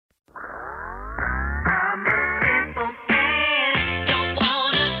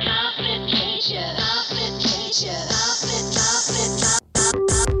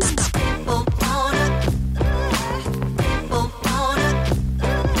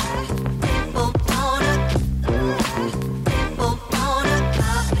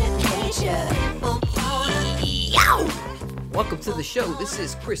show. This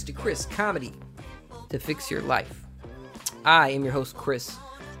is Chris to Chris Comedy to Fix Your Life. I am your host, Chris,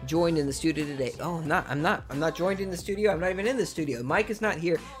 joined in the studio today. Oh, I'm not joined in the studio. I'm not even in the studio. Mike is not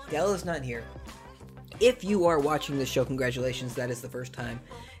here. Dell is not here. If you are watching this show, congratulations. That is the first time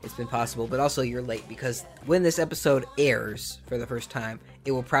it's been possible. But also, you're late because when this episode airs for the first time,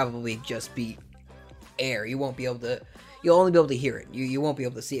 it will probably just be air. You'll only be able to hear it. You won't be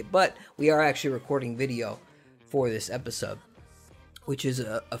able to see it. But we are actually recording video for this episode, which is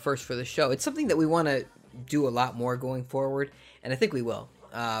a first for the show. It's something that we want to do a lot more going forward, and I think we will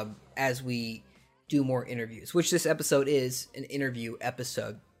as we do more interviews, which this episode is an interview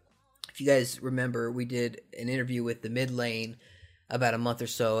episode. If you guys remember, we did an interview with the Mid Lane about a month or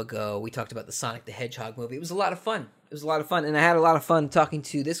so ago. We talked about the Sonic the Hedgehog movie. It was a lot of fun. And I had a lot of fun talking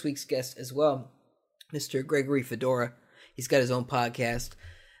to this week's guest as well, Mr. Gregory Fedora. He's got his own podcast,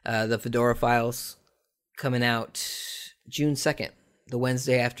 The Fedora Files, coming out June 2nd, the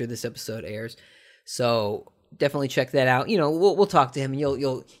Wednesday after this episode airs. So definitely check that out. You know, we'll talk to him, and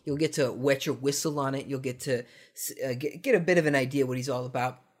you'll get to wet your whistle on it. You'll get to get a bit of an idea what he's all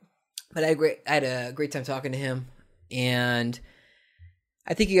about. But I had a great time talking to him, and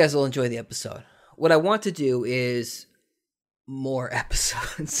I think you guys will enjoy the episode. What I want to do is more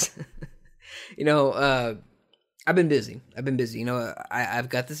episodes. I've been busy. You know, I've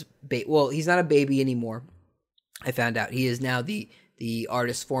got this well, he's not a baby anymore. I found out he is now the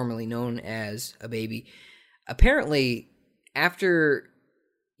artist formerly known as a baby. Apparently, after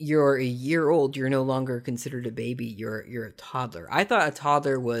you're a year old, you're no longer considered a baby. You're a toddler. I thought a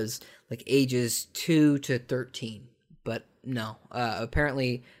toddler was like ages 2 to 13, but no.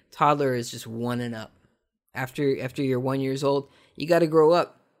 Apparently, toddler is just 1 and up. After you're 1 year old, you got to grow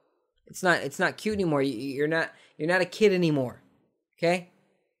up. It's not cute anymore. You're not a kid anymore. Okay,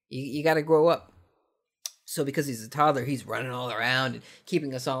 you got to grow up. So because he's a toddler, he's running all around and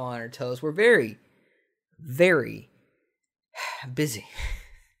keeping us all on our toes. We're very, very busy.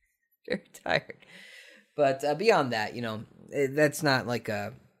 Very tired. But beyond that, you know, that's not like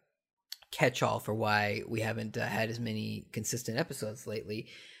a catch-all for why we haven't had as many consistent episodes lately.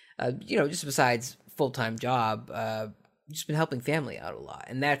 Just besides full-time job, just been helping family out a lot.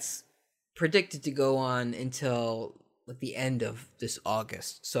 And that's predicted to go on until like the end of this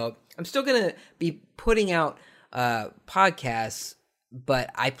August. So I'm still going to be putting out podcasts, but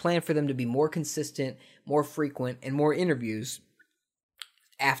I plan for them to be more consistent, more frequent, and more interviews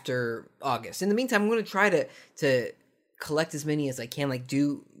after August. In the meantime, I'm going to try to collect as many as I can, like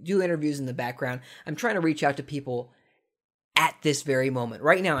do interviews in the background. I'm trying to reach out to people at this very moment.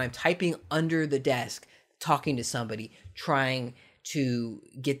 Right now, I'm typing under the desk, talking to somebody, trying to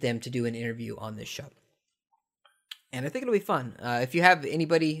get them to do an interview on this show. And I think it'll be fun. If you have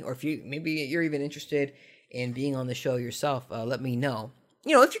anybody, or maybe you're even interested in being on the show yourself, let me know.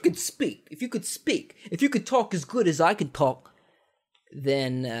 You know, if you could talk as good as I could talk,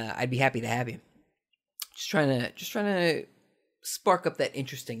 then I'd be happy to have you. Just trying to spark up that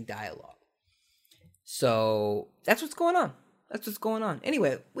interesting dialogue. So that's what's going on.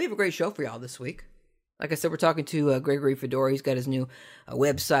 Anyway, we have a great show for y'all this week. Like I said, we're talking to Gregory Fedora. He's got his new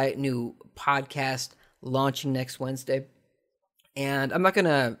website, new podcast launching next Wednesday. And I'm not going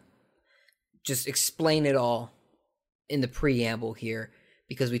to just explain it all in the preamble here,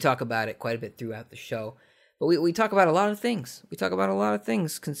 because we talk about it quite a bit throughout the show. But we talk about a lot of things.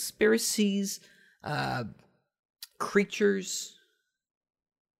 Conspiracies, creatures,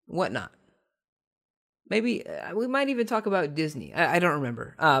 whatnot. Maybe we might even talk about Disney. I don't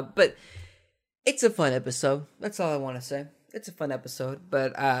remember. But it's a fun episode. That's all I want to say. It's a fun episode.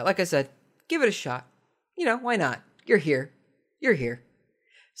 But like I said, give it a shot. You know, why not? You're here.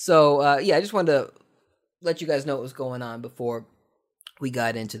 So, I just wanted to let you guys know what was going on before we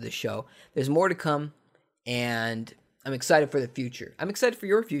got into the show. There's more to come, and I'm excited for the future. I'm excited for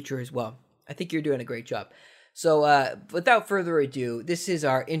your future as well. I think you're doing a great job. So, without further ado, this is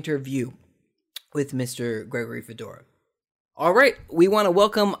our interview with Mr. Gregory Fedora. All right, we want to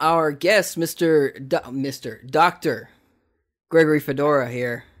welcome our guest, Dr. Gregory Fedora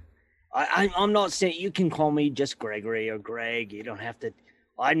here. I'm not saying, you can call me just Gregory or Greg. You don't have to.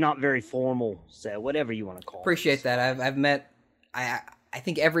 I'm not very formal, so whatever you want to call me. Appreciate that. I've met, I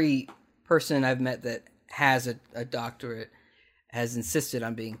think every person I've met that has a doctorate has insisted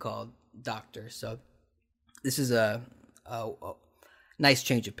on being called doctor. So this is a nice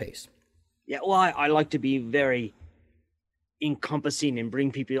change of pace. Yeah, well, I like to be very encompassing and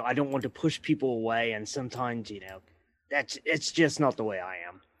bring people. I don't want to push people away, and sometimes, it's just not the way I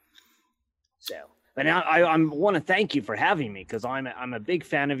am. So, but I want to thank you for having me, because I'm a big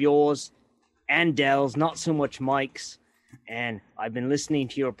fan of yours and Dell's, not so much Mike's. and I've been listening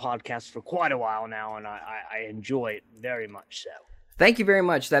to your podcast for quite a while now, and I enjoy it very much so. Thank you very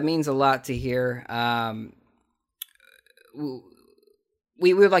much. That means a lot to hear.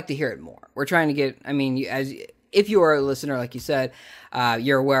 We would like to hear it more. We're trying to get, I mean, if you are a listener, like you said,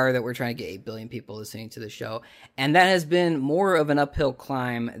 you're aware that we're trying to get 8 billion people listening to the show. And that has been more of an uphill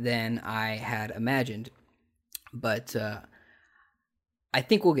climb than I had imagined. But I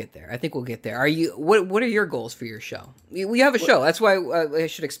think we'll get there. Are you? What are your goals for your show? We have a show. That's why I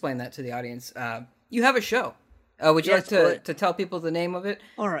should explain that to the audience. You have a show. Would you like to tell people the name of it?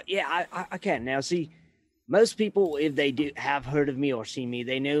 All right. Yeah, I can. Now, see, most people, if they do have heard of me or seen me,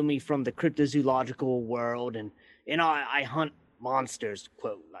 they know me from the cryptozoological world, and I hunt monsters,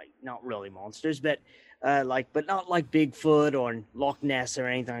 quote, like not really monsters, but but not like Bigfoot or Loch Ness or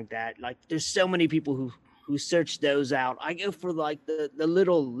anything like that. Like, there's so many people who search those out. I go for like the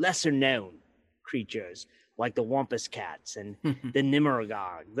little lesser known creatures, like the Wampus cats and the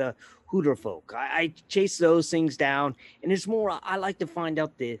Nimmergog, the Hooterfolk. I chase those things down, and it's more, I like to find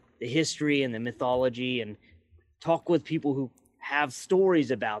out the history and the mythology and talk with people who have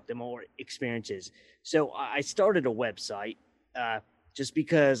stories about them or experiences. So I started a website just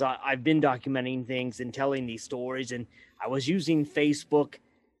because I've been documenting things and telling these stories, and I was using Facebook,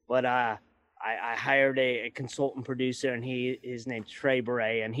 but I hired a consultant producer, and his name's Trey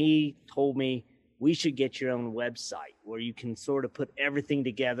Beret, and he told me we should get your own website where you can sort of put everything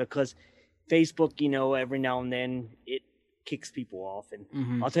together, because Facebook, every now and then it kicks people off.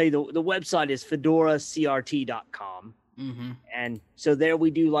 And I'll tell you, the website is fedoracrt.com. And so there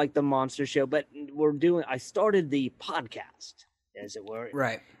we do like the monster show, but I started the podcast, as it were,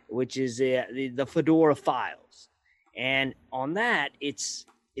 right? Which is the Fedora Files. And on that, it's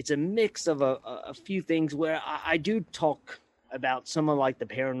a mix of a few things where I do talk about some of like the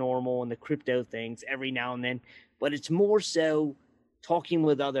paranormal and the crypto things every now and then, but it's more so talking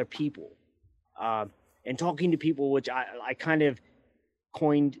with other people and talking to people, which I kind of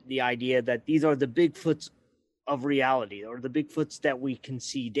coined the idea that these are the Bigfoots of reality, or the Bigfoots that we can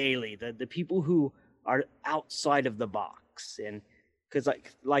see daily, the people who are outside of the box. And because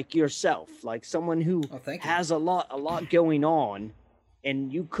like yourself, like someone who has a lot going on,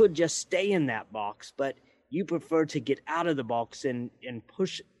 and you could just stay in that box, but you prefer to get out of the box and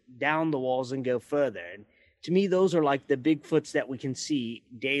push down the walls and go further. And to me, those are like the Bigfoots that we can see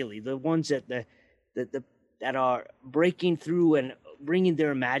daily, the ones that are breaking through and bringing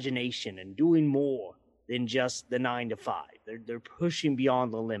their imagination and doing more than just the 9 to 5. They're pushing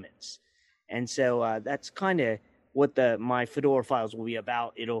beyond the limits. And so that's kind of what my Fedora Files will be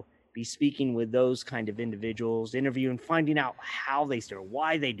about. It'll be speaking with those kind of individuals, interviewing, finding out how they start,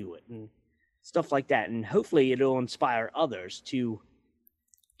 why they do it, and stuff like that. And hopefully it'll inspire others to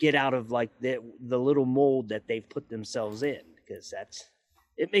get out of like the little mold that they've put themselves in, because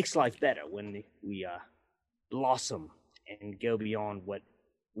it makes life better when we blossom and go beyond what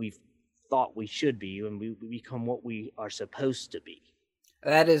we've thought we should be, and we become what we are supposed to be.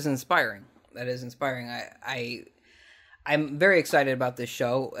 That is inspiring. I'm very excited about this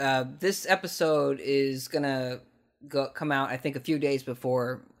show. This episode is gonna come out, I think, a few days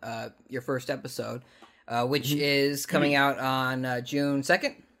before your first episode, which is coming out on June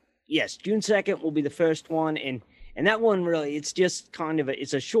 2nd. Yes, June 2nd will be the first one, and that one really, it's just kind of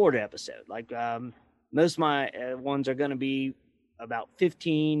it's a shorter episode. Like most of my ones are going to be about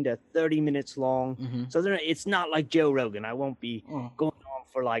 15 to 30 minutes long. So it's not like Joe Rogan. I won't be going on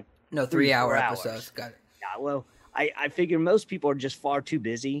for like 3-hour episodes. Got it. Yeah, well, I figure most people are just far too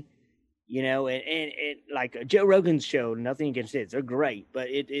busy, and like Joe Rogan's show, nothing against it, they're great, but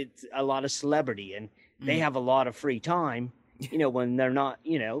it's a lot of celebrity, and they have a lot of free time, when they're not,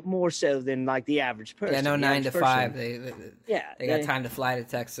 more so than like the average person. Yeah, no 9 to 5. They got time to fly to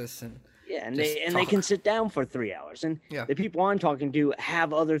Texas and they can sit down for 3 hours. And the people I'm talking to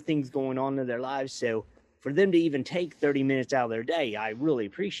have other things going on in their lives, so for them to even take 30 minutes out of their day, I really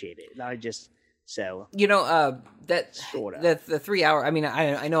appreciate it. And I just the 3 hour. I mean,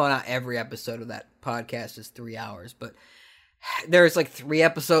 I know not every episode of that podcast is 3 hours, but there's like 3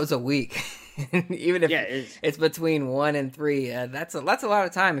 episodes a week. Even if it's between 1 and 3, that's a lot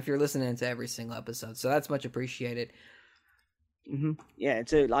of time if you're listening to every single episode. So that's much appreciated. Yeah,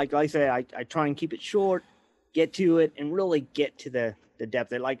 it's like I say, I try and keep it short, get to it, and really get to the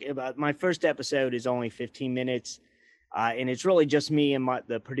depth. Like my first episode is only 15 minutes, and it's really just me and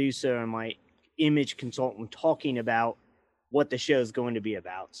the producer and my image consultant talking about what the show is going to be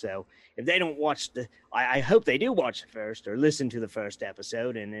about. So if they don't watch I hope they do watch the first or listen to the first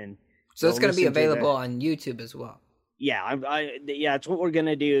episode, and then so it's going to be available on YouTube as well. Yeah, that's what we're going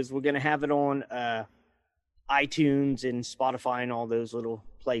to do. Is we're going to have it on iTunes and Spotify and all those little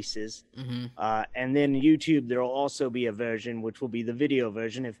places. Mm-hmm. And then YouTube, there will also be a version, which will be the video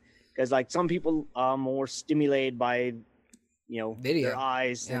version, because like some people are more stimulated by, Video. their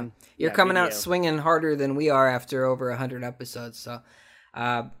eyes. Yeah. And You're coming video. out swinging harder than we are after over 100 episodes. So,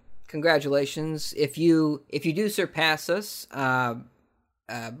 congratulations. If you do surpass us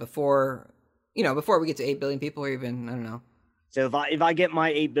before we get to 8 billion people, or even, I don't know. So if I get my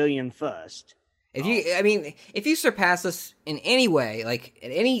 8 billion first, if you surpass us in any way, like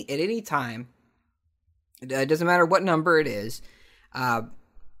at any time, it doesn't matter what number it is,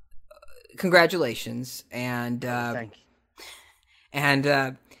 congratulations. And thank you.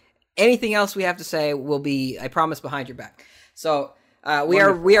 And anything else we have to say will be, I promise, behind your back. So we Wonderful.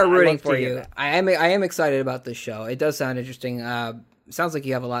 are rooting love to for hear you. that. I am excited about this show. It does sound interesting. Sounds like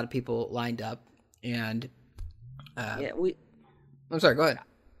you have a lot of people lined up. And I'm sorry. Go ahead.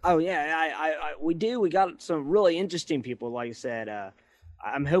 Oh yeah, we do. We got some really interesting people. Like I said,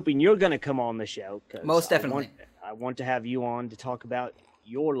 I'm hoping you're going to come on the show. 'Cause Most definitely. I want to have you on to talk about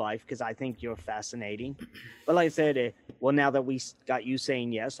your life because I think you're fascinating. But like I said, well, now that we got you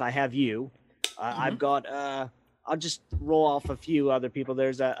saying yes, I have you. I've got. I'll just roll off a few other people.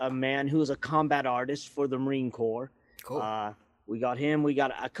 There's a man who is a combat artist for the Marine Corps. Cool. We got him. We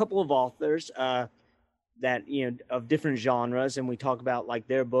got a couple of authors. That of different genres, and we talk about like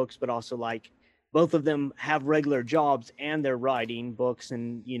their books, but also like both of them have regular jobs and they're writing books,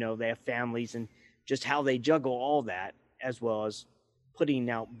 and they have families, and just how they juggle all that as well as putting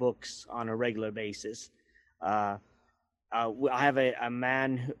out books on a regular basis. I have a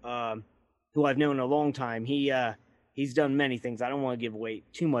man who I've known a long time. He's done many things. I don't want to give away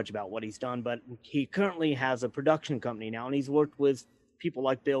too much about what he's done, but he currently has a production company now, and he's worked with people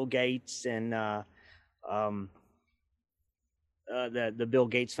like Bill Gates and the Bill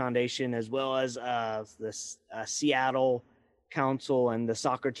Gates Foundation, as well as the Seattle Council and the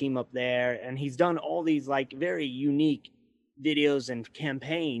soccer team up there. And he's done all these like very unique videos and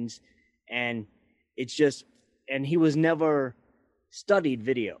campaigns, and it's just, and he was never studied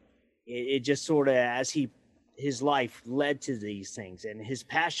video. It just sort of, as his life led to these things, and his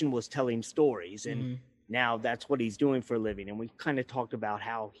passion was telling stories, and now that's what he's doing for a living. And we kind of talked about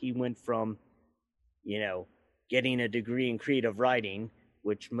how he went from getting a degree in creative writing,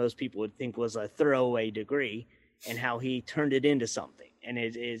 which most people would think was a throwaway degree, and how he turned it into something. And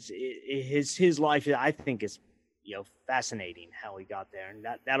his life, I think, is fascinating how he got there, and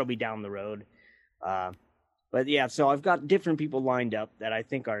that'll be down the road. But yeah, so I've got different people lined up that I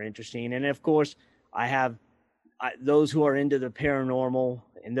think are interesting, and of course I have those who are into the paranormal,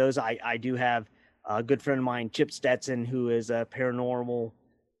 and those I do have a good friend of mine, Chip Stetson, who is a paranormal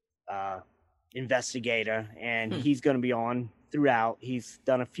investigator, and he's going to be on throughout. He's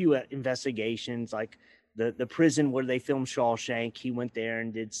done a few investigations, like the prison where they filmed Shawshank. He went there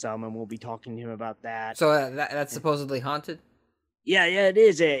and did some, and we'll be talking to him about that. So that's supposedly haunted? Yeah, it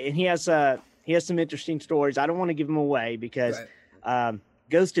is. And he has some interesting stories. I don't want to give them away because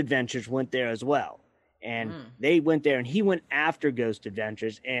Ghost Adventures went there as well, and they went there, and he went after Ghost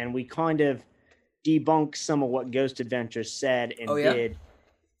Adventures, and we kind of debunked some of what Ghost Adventures said and did.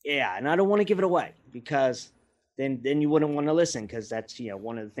 Yeah, and I don't want to give it away because then you wouldn't want to listen, because that's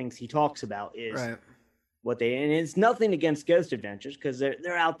one of the things he talks about is what and it's nothing against Ghost Adventures, because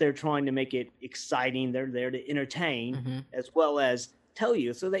they're out there trying to make it exciting. They're there to entertain as well as tell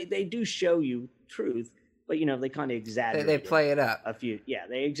you. So they do show you truth, but they kind of exaggerate. They play it up a few. Yeah,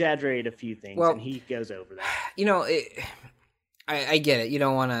 they exaggerate a few things, and he goes over that. I get it. You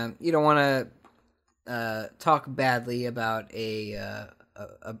don't want to talk badly about a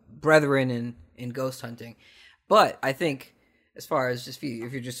brethren in ghost hunting, but I think as far as if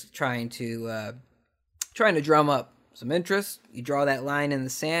you're just trying to drum up some interest, you draw that line in the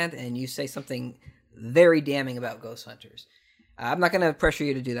sand and you say something very damning about ghost hunters. I'm not going to pressure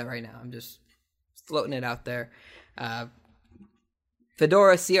you to do that right now. I'm just floating it out there.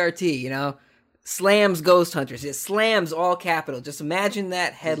 Fedora CRT, slams ghost hunters. It slams all capital. Just imagine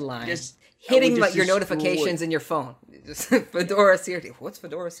that headline. Just hitting your notifications in your phone. Just Fedora CRT. What's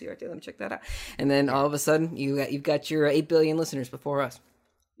Fedora CRT? Let me check that out. And then all of a sudden, you've got your 8 billion listeners before us.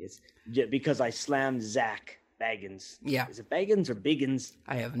 Yes, because I slammed Zach Baggins. Yeah. Is it Baggins or Biggins?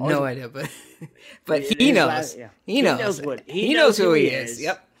 I have no idea, but he knows. He knows who he is.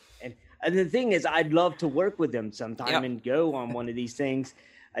 Yep. And the thing is, I'd love to work with him sometime and go on one of these things.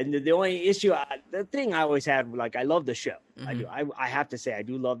 And the only issue, the thing I always had, like, I love the show. I do. I have to say, I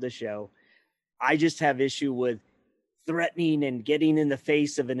do love the show. I just have issue with threatening and getting in the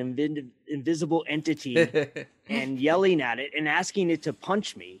face of an invisible entity and yelling at it and asking it to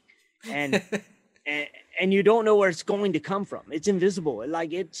punch me. And and you don't know where it's going to come from. It's invisible.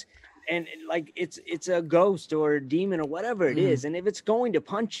 It's a ghost or a demon or whatever it is. And if it's going to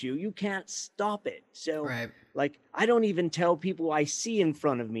punch you, you can't stop it. So Right. like, I don't even tell people I see in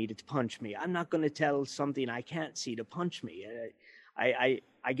front of me to punch me. I'm not going to tell something I can't see to punch me. I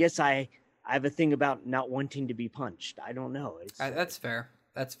guess I have a thing about not wanting to be punched. I don't know. That's fair.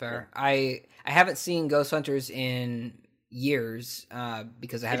 That's fair. Yeah. I haven't seen Ghost Hunters in years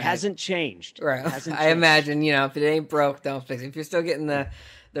because it hasn't changed. Right. Hasn't I imagine, if it ain't broke, don't fix it. If you're still getting the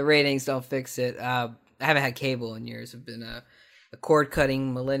ratings, don't fix it. I haven't had cable in years. I've been a cord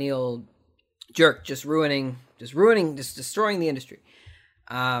cutting millennial jerk, just destroying the industry.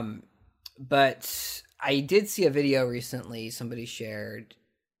 But I did see a video recently. Somebody shared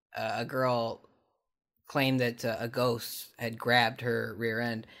a girl claimed that a ghost had grabbed her rear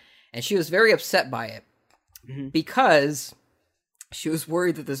end, and she was very upset by it because she was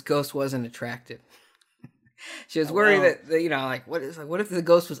worried that this ghost wasn't attractive. She was worried that what if the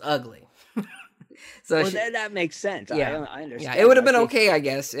ghost was ugly? So that makes sense. Yeah, I understand. Yeah, it would have been okay, I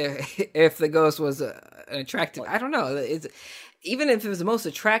guess, if the ghost was an attractive. I don't know. Even if it was the most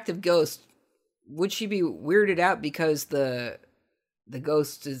attractive ghost, would she be weirded out because the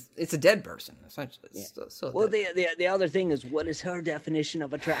ghost it's a dead person essentially? Yeah. Well, the other thing is, what is her definition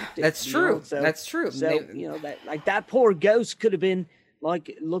of attractive? That's true. That's true. So that poor ghost could have been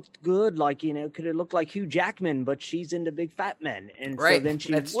looked good, could have looked like Hugh Jackman, but she's into big fat men, and right. So then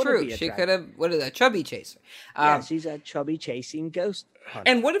she that's true. She could have a chubby chaser. She's a chubby chasing ghost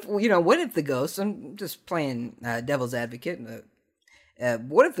hunter. And what if the ghost? I'm just playing devil's advocate.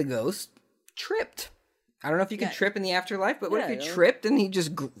 What if the ghost tripped? I don't know if you can trip in the afterlife, but what if he tripped and he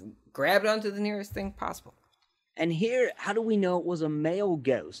just grabbed onto the nearest thing possible? And here, how do we know it was a male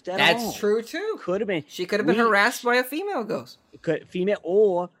ghost at all? That's true, too. Could have been. She could have been harassed by a female ghost. Female,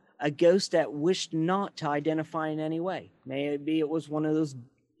 or a ghost that wished not to identify in any way. Maybe it was one of those,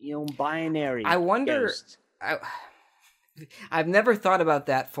 binary I wonder. Ghosts. I've never thought about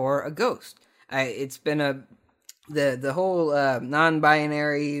that for a ghost. It's been the whole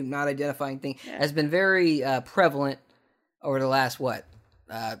non-binary, not identifying thing has been very prevalent over the last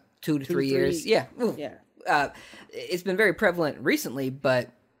 2 to 3 years. Yeah. Ooh. Yeah. It's been very prevalent recently,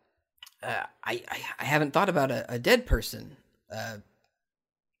 but I haven't thought about a dead person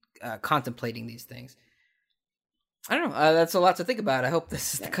contemplating these things. I don't know. That's a lot to think about. I hope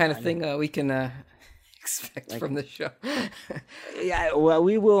this is the kind of thing we can expect from the show. Yeah, well,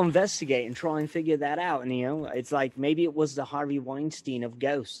 we will investigate and try and figure that out. And it's like maybe it was the Harvey Weinstein of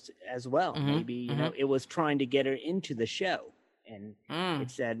ghosts as well. Maybe it was trying to get her into the show, and it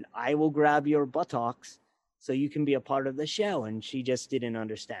said, "I will grab your buttocks so you can be a part of the show," and she just didn't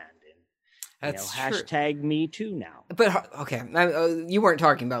understand. And that's hashtag Me Too now. But okay, you weren't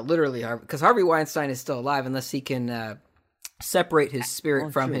talking about literally Harvey, because Harvey Weinstein is still alive unless he can separate his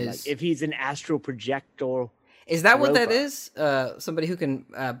spirit from his. Like if he's an astral projector. Is that what that is? Somebody who can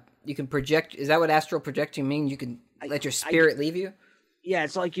you can project. Is that what astral projecting means? You can let your spirit leave you. Yeah,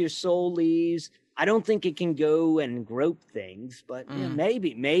 it's like your soul leaves. I don't think it can go and grope things, but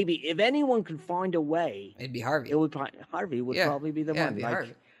maybe if anyone could find a way, it'd be Harvey. Harvey would probably be the one. It'd be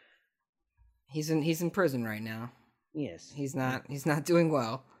Harvey. He's in prison right now. Yes, he's not doing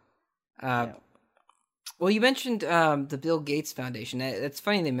well. Well, you mentioned the Bill Gates Foundation. It's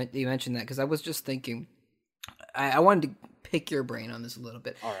funny that you mentioned that because I was just thinking. I wanted to pick your brain on this a little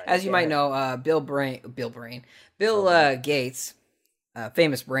bit. All right, as you might know, Bill Gates,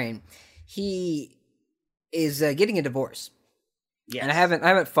 famous brain. He is getting a divorce. Yes. And I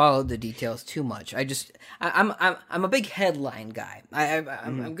haven't followed the details too much. I'm a big headline guy.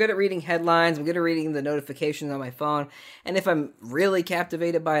 I'm good at reading headlines. I'm good at reading the notifications on my phone. And if I'm really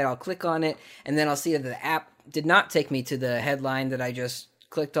captivated by it, I'll click on it, and then I'll see that the app did not take me to the headline that I just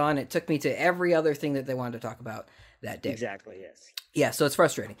clicked on. It took me to every other thing that they wanted to talk about that day. Exactly. Yes. Yeah. So it's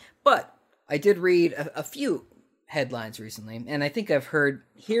frustrating. But I did read a few headlines recently, and I think I've heard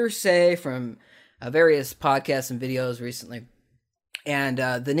hearsay from various podcasts and videos recently. And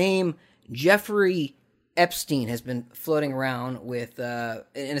the name Jeffrey Epstein has been floating around with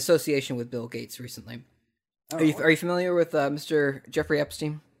in association with Bill Gates recently. Oh. Are you familiar with Mr. Jeffrey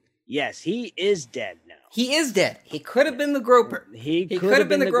Epstein? Yes, he is dead now. He is dead. He could have been the groper. He could have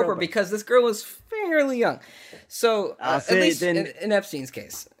been the groper because this girl was fairly young. So at least in Epstein's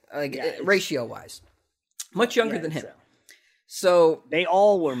case, ratio-wise, much younger than him. So they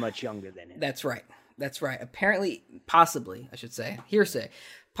all were much younger than him. That's right. Apparently, possibly, I should say, hearsay,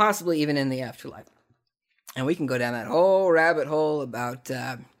 possibly even in the afterlife. And we can go down that whole rabbit hole about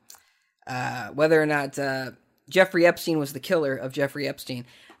whether or not Jeffrey Epstein was the killer of Jeffrey Epstein.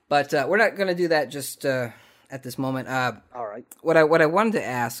 But we're not going to do that just at this moment. All right. What I wanted to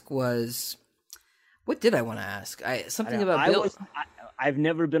ask was, what did I want to ask? Something about Bill. I've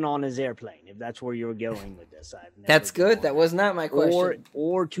never been on his airplane. If that's where you were going with this, that's good. That was not my question.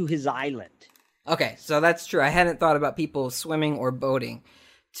 Or to his island. Okay, so that's true. I hadn't thought about people swimming or boating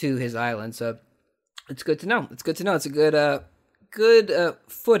to his island, so it's good to know. It's good to know. It's a good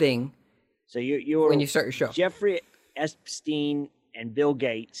footing. So you're when you start your show. Jeffrey Epstein and Bill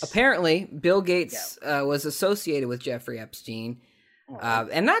Gates. Apparently, Bill Gates was associated with Jeffrey Epstein,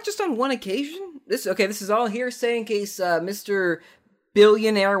 and not just on one occasion. This is all hearsay in case Mr.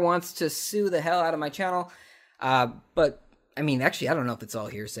 Billionaire wants to sue the hell out of my channel. But I mean, actually, I don't know if it's all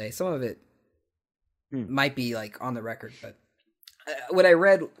hearsay. Some of it might be like on the record, but what I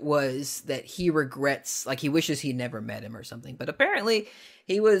read was that he regrets, like he wishes he'd never met him or something. But apparently,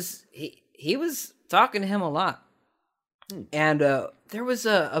 he was talking to him a lot. And there was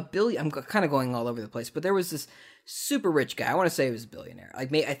a billion. I'm kind of going all over the place, but there was this super rich guy. I want to say he was a billionaire.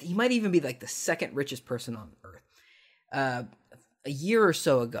 Like he might even be like the second richest person on Earth. A year or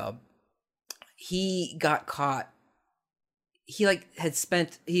so ago, he got caught. He'd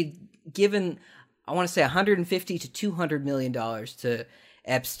given, I want to say, $150 to $200 million to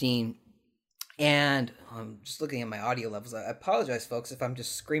Epstein. And I'm just looking at my audio levels. I apologize, folks, if I'm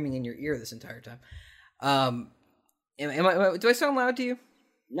just screaming in your ear this entire time. Do I sound loud to you?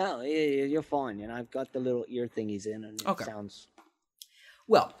 No, you're fine. And I've got the little ear thingies in, and it sounds.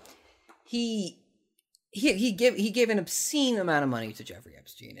 Well, he gave an obscene amount of money to Jeffrey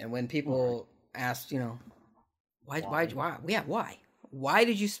Epstein, and when people asked, why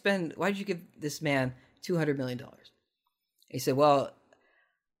did you give this man $200 million? He said, well,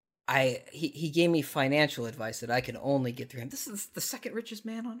 he gave me financial advice that I can only get through him. This is the second richest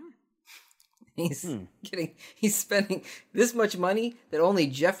man on earth. He's spending this much money that only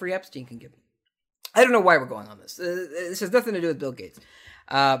Jeffrey Epstein can give him. I don't know why we're going on this. This has nothing to do with Bill Gates.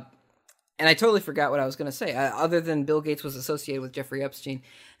 And I totally forgot what I was going to say. Other than Bill Gates was associated with Jeffrey Epstein,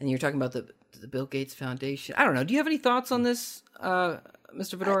 and you're talking about the Bill Gates Foundation. I don't know. Do you have any thoughts on this,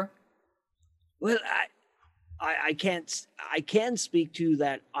 Mr. Fedora? Well, I can speak to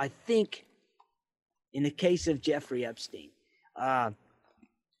that. I think in the case of Jeffrey Epstein,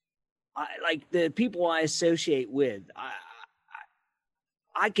 like the people I associate with,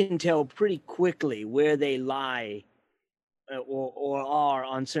 I can tell pretty quickly where they lie or are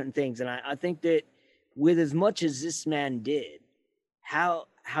on certain things. And I think that with as much as this man did, how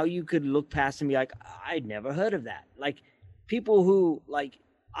you could look past and be like, I'd never heard of that. Like people who, like,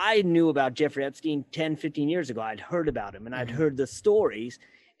 I knew about Jeffrey Epstein 10, 15 years ago. I'd heard about him and I'd heard the stories.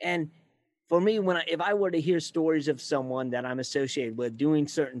 And for me, if I were to hear stories of someone that I'm associated with doing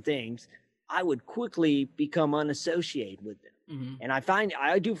certain things, I would quickly become unassociated with them. Mm-hmm. And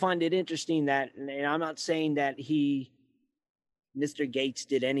I do find it interesting that, and I'm not saying that Mr. Gates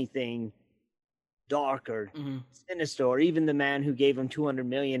did anything dark or sinister, or even the man who gave him $200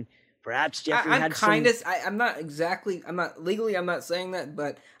 million. Perhaps Jeffrey had I'm not legally, I'm not saying that,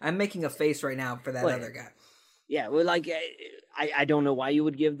 but I'm making a face right now for that other guy. Yeah, well, like, I don't know why you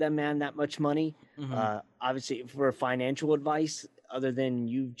would give that man that much money. Mm-hmm. Obviously, for financial advice, other than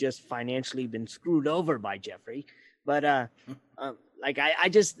you've just financially been screwed over by Jeffrey. But like, I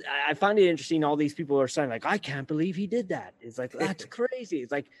find it interesting. All these people are saying, like, I can't believe he did that. It's like, that's crazy.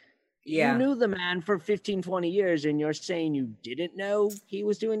 It's like, you knew the man for 15, 20 years, and you're saying you didn't know he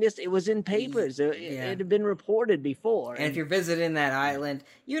was doing this? It was in papers. It had been reported before. And if you're visiting that island,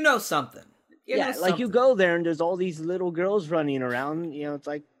 you know something. Like you go there and there's all these little girls running around. You know, it's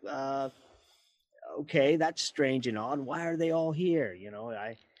like, okay, that's strange and odd. Why are they all here? You know,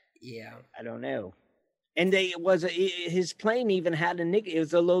 I don't know. And his plane even had a nickname. It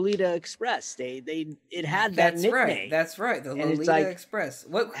was the Lolita Express. It had that nickname. That's right. The Lolita Express.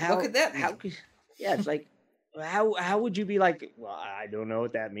 What could that mean? It's like, how would you be like, well, I don't know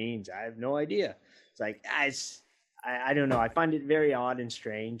what that means. I have no idea. It's like, I don't know. I find it very odd and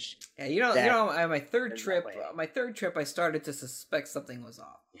strange. Yeah, you know, on my third trip, I started to suspect something was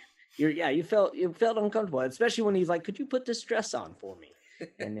off. You felt uncomfortable, especially when he's like, "Could you put this dress on for me?"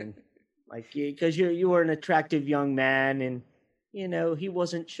 And then, like, because you were an attractive young man, and you know he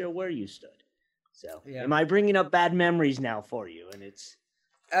wasn't sure where you stood. So, am I bringing up bad memories now for you? And it's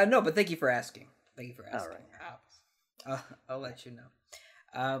no, but thank you for asking. All right, I'll let you know.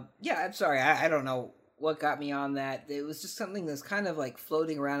 I'm sorry. I don't know what got me on that. It was just something that's kind of like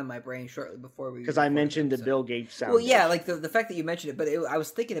floating around in my brain shortly before we. Because I mentioned the Bill Gates Foundation. Well, yeah, like the fact that you mentioned it, but I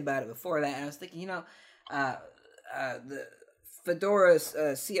was thinking about it before that, and I was thinking, the Fedora's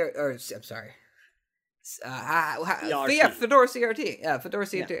Fedora CRT. Yeah, Fedora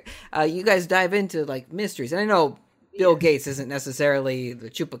CRT. You guys dive into like mysteries, and I know Bill Gates isn't necessarily the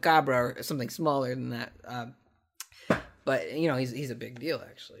chupacabra or something smaller than that, but you know he's a big deal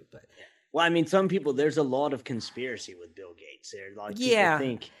actually. But well, I mean, some people there's a lot of conspiracy with Bill Gates. There, like people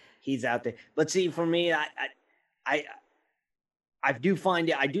think he's out there, but see, for me, I do find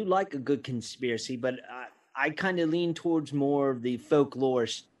it. I do like a good conspiracy, but I kind of lean towards more of the folklore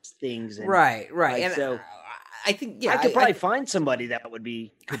things. And, right. Like, And so I think I could probably find somebody that would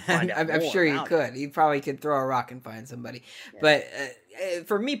be. Could find out I'm sure you could. It. You probably could throw a rock and find somebody. Yeah. But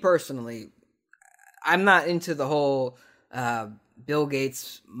for me personally, I'm not into the whole Bill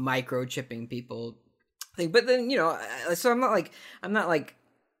Gates microchipping people thing. But then so I'm not like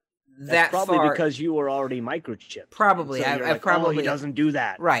That's probably because you were already microchipped. Probably, so I probably he doesn't do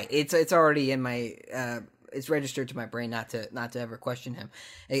that. Right. It's already in my. It's registered to my brain not to ever question him,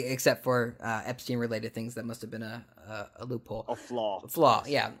 except for Epstein related things that must have been a loophole, a flaw.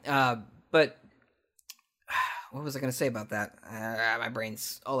 Yeah. But what was I going to say about that? My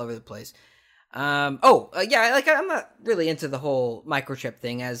brain's all over the place. I'm not really into the whole microchip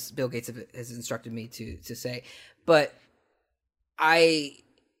thing, as Bill Gates has instructed me to say, but I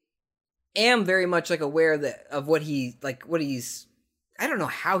am very much like aware of what he's. I don't know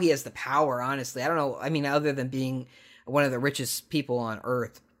how he has the power, honestly. I don't know. I mean, other than being one of the richest people on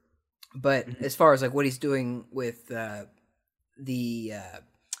Earth, but as far as like what he's doing with the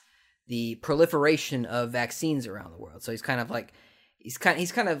proliferation of vaccines around the world, so he's kind of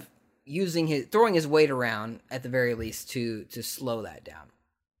throwing his weight around at the very least to slow that down.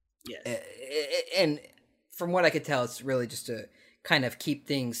 Yes, and from what I could tell, it's really just to kind of keep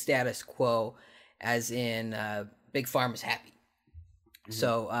things status quo, as in Big Pharma's happy.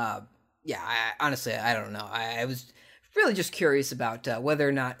 So, honestly, I don't know. I was really just curious about whether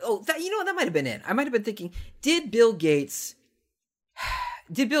or not. Oh, that might have been it. I might have been thinking, did Bill Gates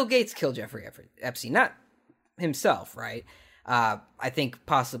kill Jeffrey Epstein? Not himself, right? I think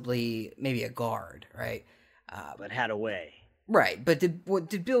possibly maybe a guard, right? But had a way, right? But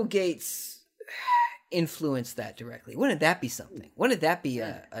did Bill Gates influence that directly? Wouldn't that be something? Wouldn't that be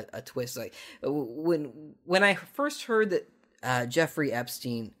a twist? Like when I first heard that Jeffrey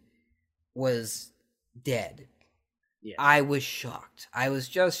Epstein was dead, I was shocked. I was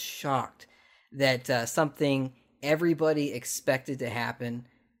just shocked that something everybody expected to happen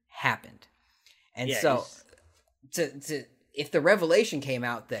happened. And so to if the revelation came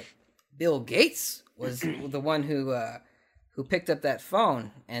out that Bill Gates was the one who picked up that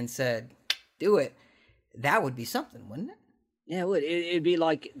phone and said, "Do it," that would be something, wouldn't it? Yeah, it would. It'd be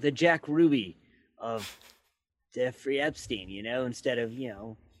like the Jack Ruby of Jeffrey Epstein, instead of,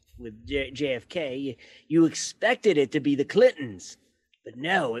 with JFK, you expected it to be the Clintons, but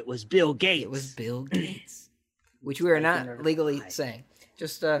no, it was Bill Gates. It was Bill Gates, which we are not legally saying.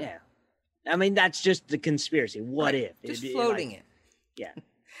 Just yeah, I mean that's just the conspiracy. What if? Just floating it? Yeah,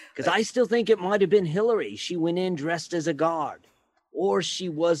 because I still think it might have been Hillary. She went in dressed as a guard, or she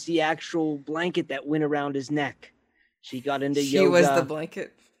was the actual blanket that went around his neck. She got into yoga. She was the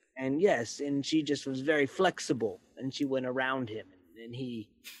blanket. And yes, and she just was very flexible, and she went around him, and he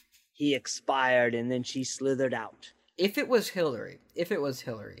expired, and then she slithered out. If it was Hillary,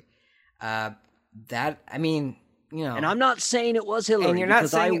 that, I mean, And I'm not saying it was Hillary. And you're not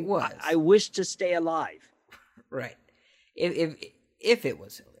saying it was. I wish to stay alive. Right. If it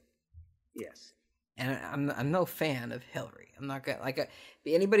was Hillary. Yes. And I'm no fan of Hillary. I'm not gonna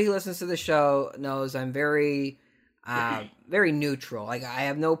anybody who listens to the show knows I'm very very neutral. Like I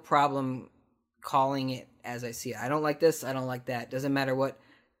have no problem calling it as I see it. I don't like this. I don't like that. Doesn't matter what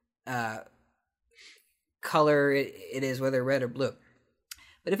color it is, whether red or blue.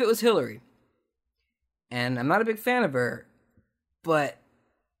 But if it was Hillary, and I'm not a big fan of her, but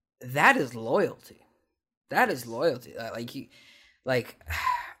that is loyalty. That is loyalty.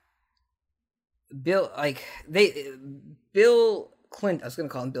 Bill Clinton, I was going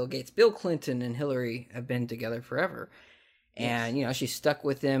to call him Bill Gates. Bill Clinton and Hillary have been together forever. And, she stuck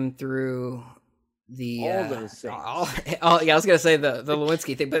with him through the... all those things. I was going to say the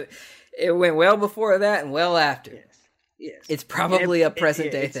Lewinsky thing, but it went well before that and well after. Yes. It's probably a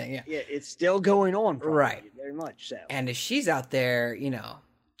present-day thing, Yeah, it's still going on, probably, right? Very much so. And if she's out there,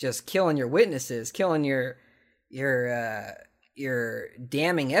 just killing your witnesses, killing your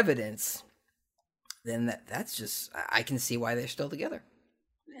damning evidence... then that's just, I can see why they're still together.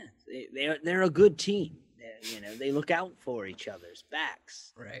 Yeah, they're a good team. They look out for each other's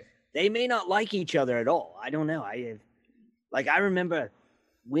backs. Right. They may not like each other at all. I don't know. I remember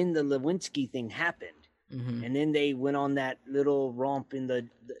when the Lewinsky thing happened. And then they went on that little romp in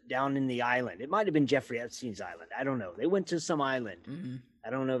down in the island. It might have been Jeffrey Epstein's island. I don't know. They went to some island. I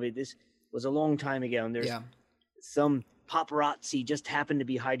don't know if this was a long time ago. And there's some paparazzi just happened to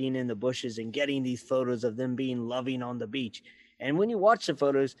be hiding in the bushes and getting these photos of them being loving on the beach. And when you watch the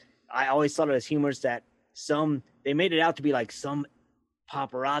photos, I always thought it was humorous that they made it out to be like some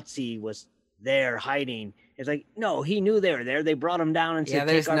paparazzi was there hiding. It's like, no, he knew they were there. They brought him down and said,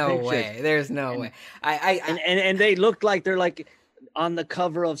 there's take our no pictures. way. There's no way. And they looked like they're like on the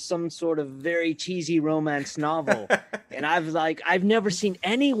cover of some sort of very cheesy romance novel. And I've never seen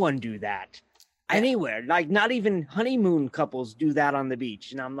anyone do that anywhere. Like not even honeymoon couples do that on the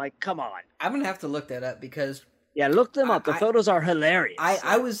beach. And I'm like, come on. I'm gonna have to look that up because look them up. The photos are hilarious.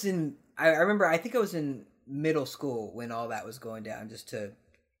 I remember I think I was in middle school when all that was going down, just to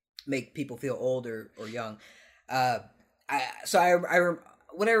make people feel old or young. What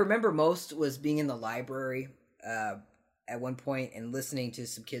I remember most was being in the library at one point and listening to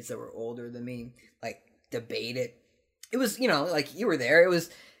some kids that were older than me like debate it. It was, like you were there.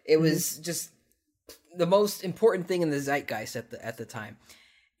 It was just the most important thing in the zeitgeist at the time.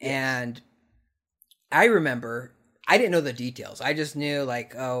 Yes. And I remember I didn't know the details. I just knew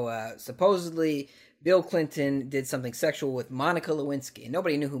supposedly Bill Clinton did something sexual with Monica Lewinsky, and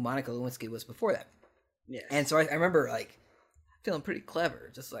nobody knew who Monica Lewinsky was before that. Yes. And so I remember feeling pretty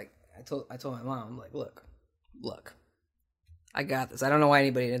clever. Just like I told my mom, I'm like, look, I got this. I don't know why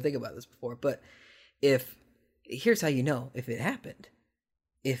anybody didn't think about this before, but here's how you know if it happened.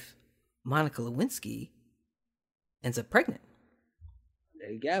 If Monica Lewinsky ends up pregnant.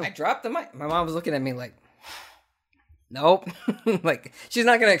 There you go. I dropped the mic. My mom was looking at me like, nope. Like, she's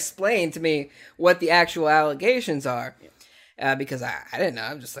not going to explain to me what the actual allegations are. Because I didn't know.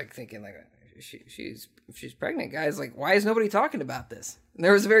 I'm just thinking she's pregnant, guys. Like, why is nobody talking about this? And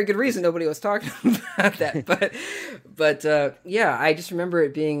there was a very good reason nobody was talking about that. But I just remember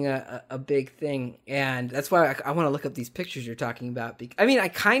it being a big thing. And that's why I want to look up these pictures you're talking about. I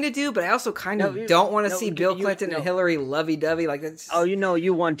kind of do, but I also kind of don't want to see Bill Clinton and Hillary lovey-dovey. Like that's. Oh,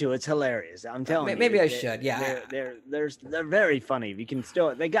 you want to. It's hilarious. I'm telling you. Maybe I should. Yeah. They're very funny. You can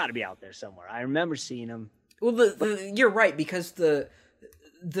they got to be out there somewhere. I remember seeing them. Well, you're right, because the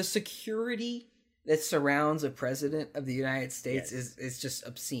security that surrounds a president of the United States is just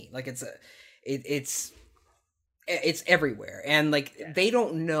obscene. Like it's everywhere, and they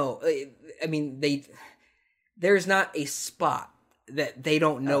don't know. I mean, there's not a spot that they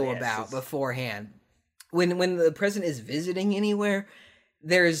don't know about beforehand. When the president is visiting anywhere,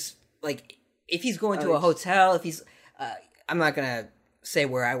 there's if he's going to a hotel, if he's I'm not gonna say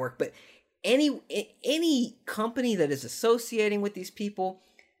where I work, but any company that is associating with these people,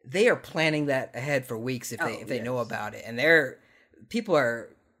 they are planning that ahead for weeks if they know about it, and people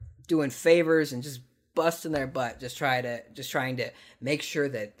are doing favors and just busting their butt just trying to make sure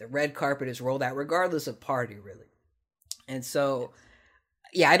that the red carpet is rolled out regardless of party, really. And so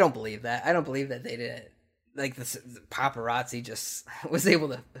I don't believe that. I don't believe that they didn't the paparazzi just was able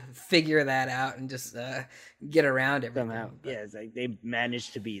to figure that out and just get around everything. Somehow. Yeah, it's they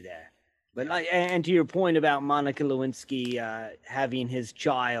managed to be there. But and to your point about Monica Lewinsky having his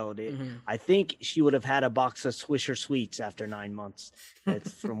child, I think she would have had a box of Swisher Sweets after 9 months.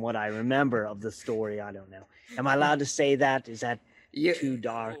 That's from what I remember of the story. I don't know. Am I allowed to say that? Is that too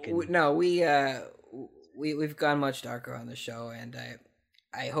dark? No, we've gone much darker on the show, and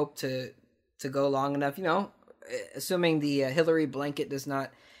I hope to go long enough. Assuming the Hillary blanket does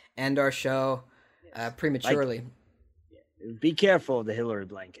not end our show prematurely. Be careful of the Hillary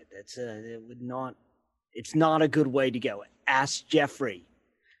blanket. It's not a good way to go. Ask Jeffrey,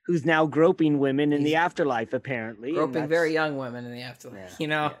 who's now groping women in the afterlife, apparently. Groping very young women in the afterlife.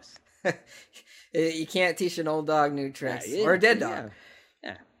 Yes. You can't teach an old dog new tricks. Or a dead dog.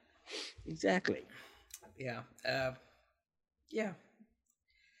 Yeah. Exactly. Yeah.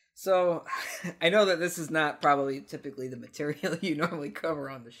 So, I know that this is not probably typically the material you normally cover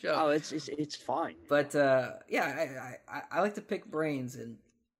on the show. Oh, it's fine. But I like to pick brains, and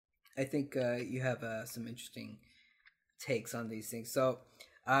I think you have some interesting takes on these things. So,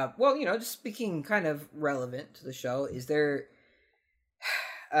 just speaking kind of relevant to the show, is there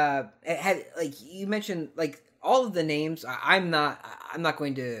you mentioned all of the names. I'm not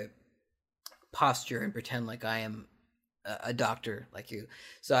going to posture and pretend like I am a doctor like you,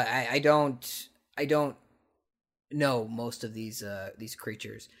 so I don't know most of these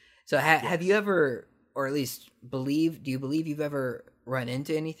creatures. So have you ever, or at least do you believe you've ever run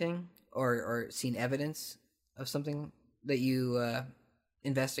into anything or seen evidence of something that you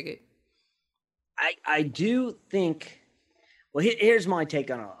investigate? I do think Well, here's my take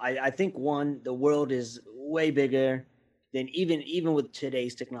on it. I think one, the world is way bigger than even with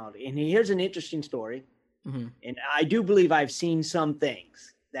today's technology. And here's an interesting story. Mm-hmm. And I do believe I've seen some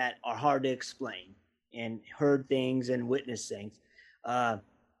things that are hard to explain, and heard things and witnessed things. Uh,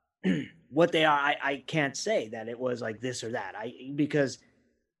 what they are, I can't say that it was like this or that. Because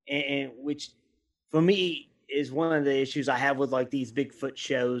and which for me is one of the issues I have with like these Bigfoot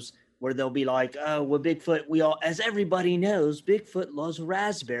shows, where they'll be like, oh, well, Bigfoot, as everybody knows, Bigfoot loves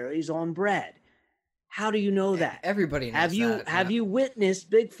raspberries on bread. How do you know that? Everybody knows Have that. you witnessed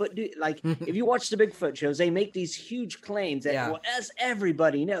Bigfoot do, like, if you watch the Bigfoot shows, they make these huge claims that, Yeah. well, as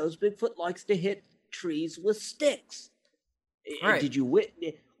everybody knows, Bigfoot likes to hit trees with sticks. Right. Did you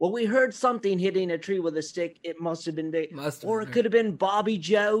witness? Well, we heard something hitting a tree with a stick. It must have been big. Must have Or been, it could have been Bobby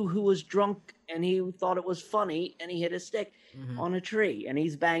Joe, who was drunk and he thought it was funny and he hit a stick Mhm. on a tree and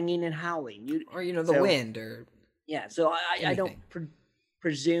he's banging and howling. Or the wind, or yeah. So I don't anything.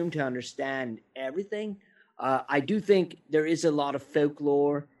 presume to understand everything. I do think there is a lot of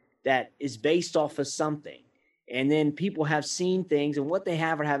folklore that is based off of something, and then people have seen things and what they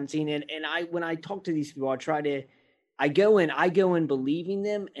have or haven't seen. And when I talk to these people, I go in believing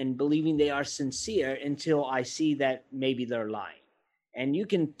them and believing they are sincere until I see that maybe they're lying. And you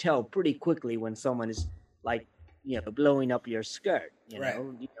can tell pretty quickly when someone is like, blowing up your skirt, Right.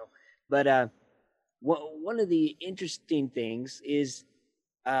 But one of the interesting things is,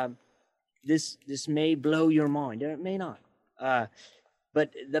 this may blow your mind, or it may not.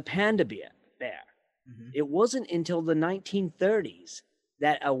 But the panda bear. Mhm. It wasn't until the 1930s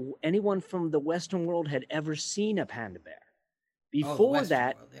that anyone from the Western world had ever seen a panda bear. Before Western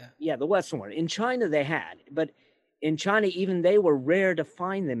that, world, yeah. yeah, the Western world. In China, they had, but in China, even they were rare to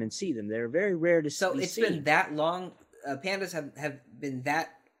find them and see them. They're very rare to So be it's seen. been that long. Pandas have been that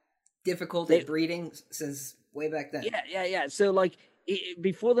difficult They- at breeding since way back then. Yeah. So like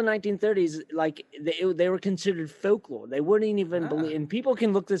before the 1930s, like they were considered folklore. They wouldn't even believe. And people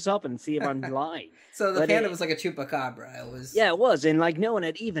can look this up and see if I'm lying. So the But panda was like a chupacabra. It was Yeah, it was, and like no one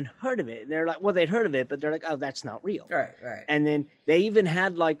had even heard of it. They're like, well, they'd heard of it, but they're like, oh, that's not real. right. And then they even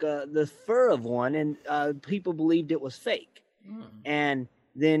had like the fur of one, and people believed it was fake. Mm. And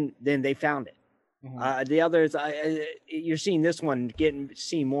then they found it. Mhm. The others, you're seeing this one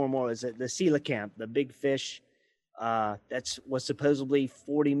seen more and more. Is the coelacanth, the big fish that was supposedly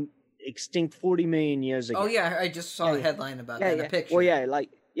extinct 40 million years ago. Oh yeah, I just saw a headline about that in a picture.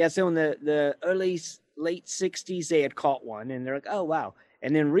 Well, so in the late 60s, they had caught one, and they're like, oh, wow.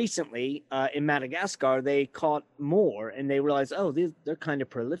 And then recently, in Madagascar, they caught more, and they realized, oh, they're kind of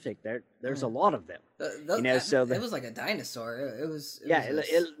prolific. There's a lot of them. It was like a dinosaur. It was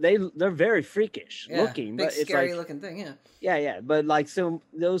they're very freakish looking, big but it's scary like, looking thing. yeah. But like, so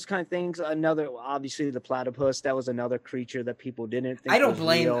those kind of things. Obviously, the platypus. That was another creature that people didn't think. I don't was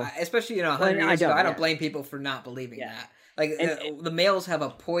blame, real. especially 100 years ago. I don't yeah. blame people for not believing Yeah. that. Like the males have a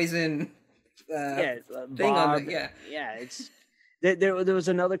poison thing on the It's there was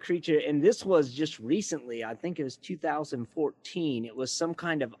another creature, and this was just recently. I think it was 2014. It was some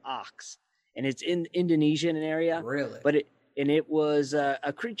kind of ox, and it's in Indonesian area. Really? But it was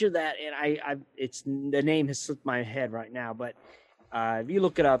a creature that, and it's the name has slipped my head right now. But if you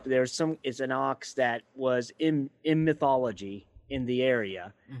look it up, it's an ox that was in mythology in the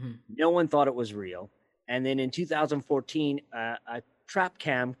area. Mm-hmm. No one thought it was real. And then in 2014, a trap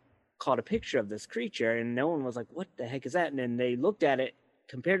cam caught a picture of this creature, and no one was like, what the heck is that? And then they looked at it,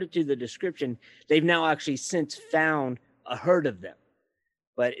 compared it to the description. They've now actually since found a herd of them,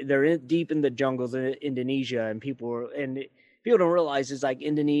 but they're deep in the jungles of Indonesia, and people don't realize it's like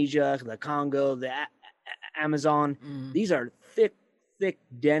Indonesia, the Congo, the Amazon. Mm-hmm. These are thick,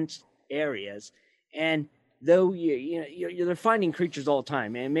 dense areas. And though they're finding creatures all the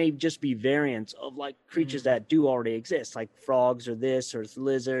time, and it may just be variants of like creatures that do already exist, like frogs or this or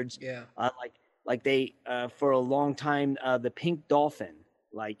lizards. Yeah. Like they for a long time, the pink dolphin.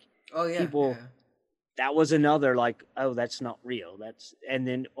 Like people, that was another like, oh, that's not real. And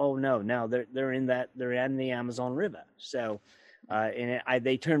then oh no, now they're in the Amazon River. So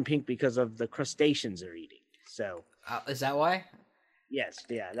they turn pink because of the crustaceans they're eating. So is that why? Yes,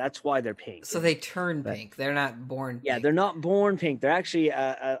 yeah, that's why they're pink. So they turn pink. They're not born pink. Yeah, they're not born pink. They're actually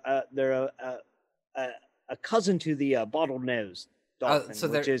they're a cousin to the bottlenose dolphin,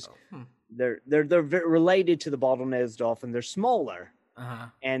 they're related to the bottlenose dolphin. They're smaller,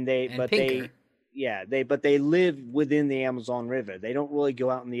 and they live within the Amazon River. They don't really go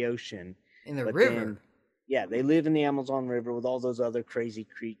out in the ocean. In the river. They live in the Amazon River with all those other crazy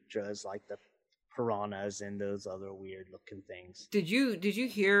creatures like the piranhas and those other weird looking things. Did you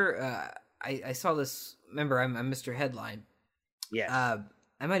hear I saw this, remember I'm Mr. Headline. Yes.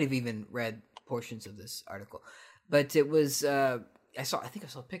 I might have even read portions of this article, but it was I think I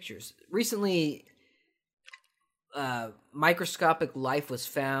saw pictures recently. Microscopic life was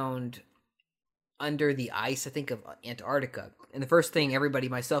found under the ice, I think, of Antarctica, and the first thing everybody,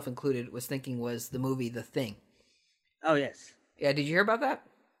 myself included, was thinking was the movie The Thing. Oh yes. Yeah, did you hear about that?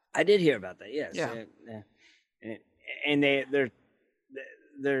 I did hear about that. Yes. Yeah. And they're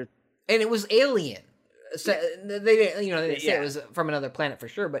And it was alien. So they didn't, they say Yeah. it was from another planet for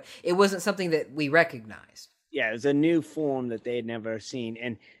sure, but it wasn't something that we recognized. yeah, it was a new form that they had never seen,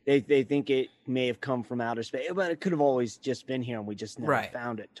 and they think it may have come from outer space, but it could have always just been here, and we just never Right.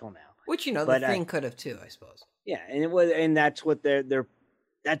 found it till now. Which the But, Thing could have too, I suppose. Yeah, and that's what they're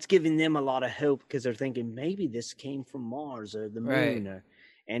that's giving them a lot of hope because they're thinking maybe this came from Mars or the moon, Right.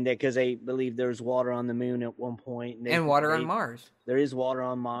 and because they believe there's water on the moon at one point, And water on Mars. There is water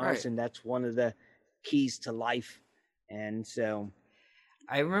on Mars, Right. and that's one of the keys to life. And so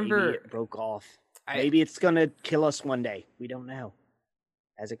I remember maybe it broke off. Maybe it's gonna kill us one day. We don't know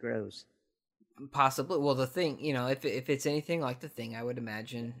as it grows. possibly. Well, The Thing, if it's anything like The Thing, I would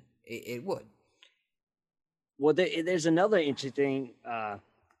imagine it would. Well, there's another interesting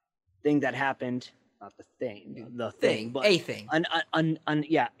thing that happened. Not the thing, the thing, but a thing.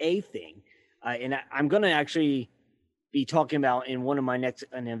 A thing. And I'm gonna actually be talking about in one of my next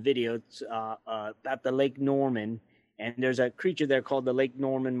videos about the Lake Norman. And there's a creature there called the Lake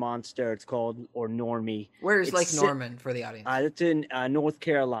Norman monster. It's called, or Normie. Where is Lake Norman for the audience? It's in North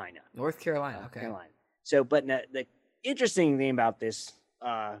Carolina. North Carolina. Okay. Carolina. So, but the interesting thing about this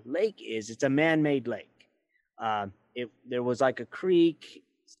lake is it's a man-made lake. There was like a creek,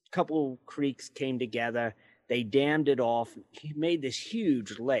 a couple creeks came together. They dammed it off, made this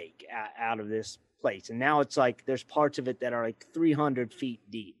huge lake out of this place. And now it's like there's parts of it that are like 300 feet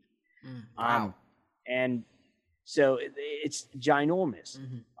deep. Wow. And so it's ginormous.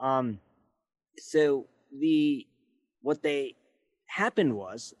 Mm-hmm. So what they happened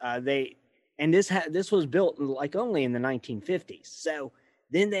was this was built like only in the 1950s. So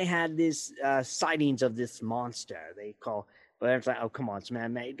then they had this sightings of this monster but it's like, oh come on, it's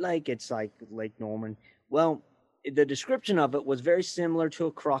man-made lake. It's like Lake Norman. Well, the description of it was very similar to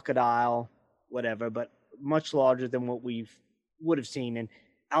a crocodile, whatever, but much larger than what we would have seen. And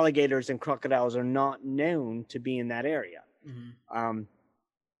alligators and crocodiles are not known to be in that area. Mm-hmm.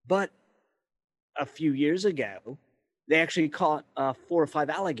 But a few years ago, they actually caught 4 or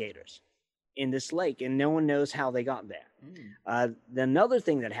 5 alligators in this lake, and no one knows how they got there. Another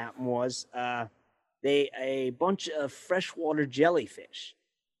thing that happened was a bunch of freshwater jellyfish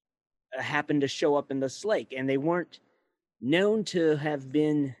happened to show up in this lake, and they weren't known to have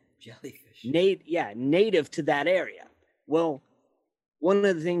been jellyfish native to that area. Well, one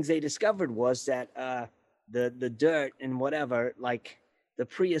of the things they discovered was that the dirt and whatever, like the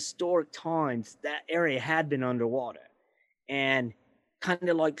prehistoric times, that area had been underwater. And kind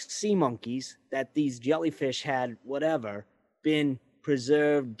of like sea monkeys, that these jellyfish had, whatever, been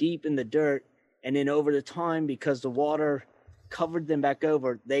preserved deep in the dirt. And then over the time, because the water covered them back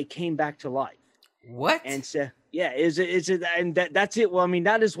over, they came back to life. What? And so, yeah, and that's it. Well, I mean,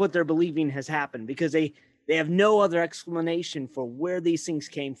 that is what they're believing has happened because they have no other explanation for where these things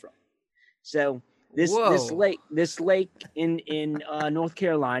came from. So this lake in North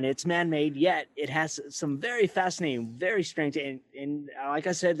Carolina, it's man-made, yet it has some very fascinating, very strange, and like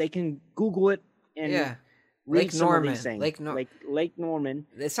I said, they can Google it and read Lake some Norman. of these things. Lake Norman.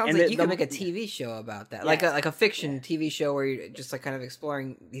 It sounds like you could make a TV show about that, like a fiction TV show where you're just like kind of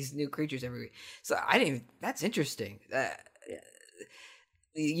exploring these new creatures every week. So that's interesting.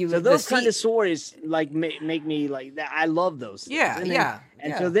 So those kind of stories like make me like that. I love those things.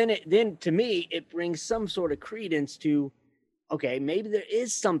 So then to me it brings some sort of credence to, okay, maybe there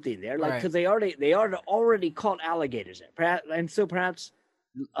is something there, like because they already caught alligators there, perhaps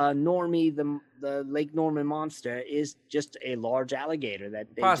Normie, the Lake Norman monster, is just a large alligator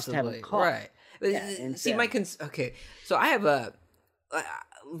that they just haven't caught. Right. Yeah, see, okay. So I have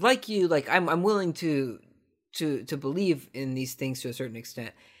like you, like I'm willing to believe in these things to a certain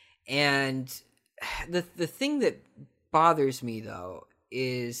extent, and the thing that bothers me though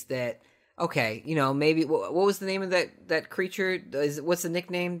is that, okay, maybe what was the name of that creature? What's the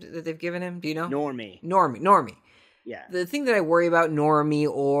nickname that they've given him? Do you know? Normie. Yeah. The thing that I worry about Normie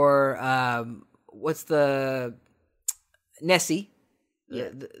or what's the Nessie,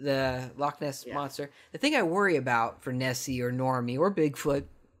 the Loch Ness monster. The thing I worry about for Nessie or Normie or Bigfoot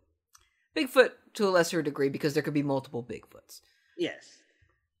to a lesser degree, because there could be multiple Bigfoots. Yes.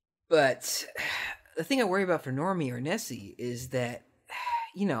 But the thing I worry about for Normie or Nessie is that,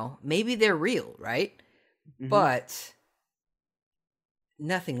 maybe they're real, right? Mm-hmm. But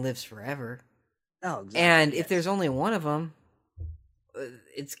nothing lives forever. Oh, exactly. And if yes. there's only one of them,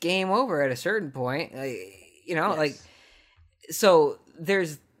 it's game over at a certain point. Like, Yes. so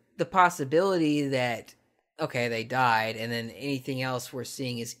there's the possibility that, okay, they died, and then anything else we're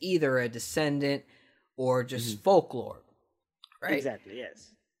seeing is either a descendant or just folklore, right? Exactly,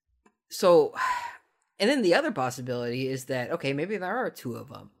 yes. So, and then the other possibility is that, okay, maybe there are two of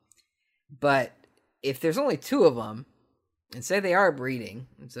them. But if there's only two of them, and say they are breeding,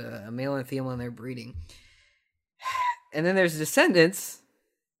 it's a male and female and they're breeding, and then there's descendants,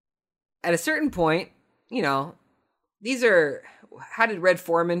 at a certain point, these are, how did Red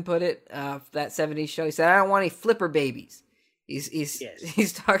Foreman put it, that 70s show? He said, I don't want any flipper babies.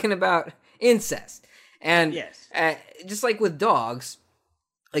 He's talking about incest. And just like with dogs,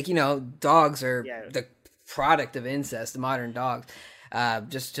 like, dogs are the product of incest, the modern dogs. I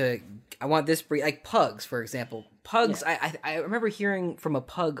want this breed, like pugs, for example. Pugs, I remember hearing from a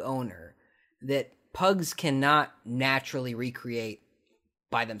pug owner that pugs cannot naturally recreate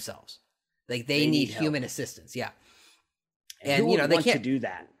by themselves. Like they need human assistance. Yeah. And they want can't to do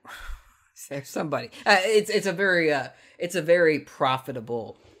that. There's somebody. It's a very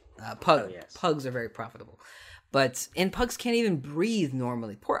profitable pug. Oh, yes. Pugs are very profitable. And pugs can't even breathe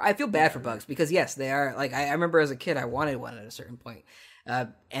normally. I feel bad for pugs because yes, they are. Like I remember as a kid, I wanted one at a certain point,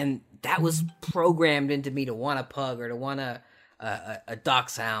 and that was programmed into me to want a pug or to want a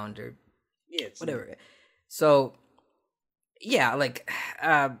dachshund or whatever. So yeah, like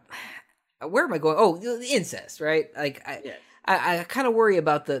where am I going? Oh, the incest, right? Like I kind of worry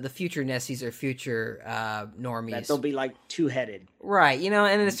about the future Nessies or future normies. That they'll be like two-headed, right? And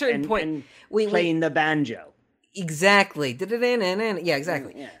at a certain point, we playing the banjo. Exactly. Yeah,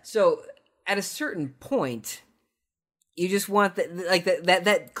 exactly. Yeah. So at a certain point, you just want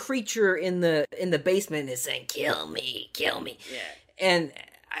that creature in the basement is saying, "Kill me, kill me." Yeah. And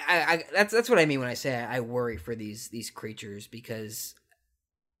I that's what I mean when I say I worry for these creatures because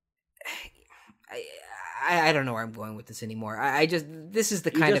I don't know where I'm going with this anymore. This is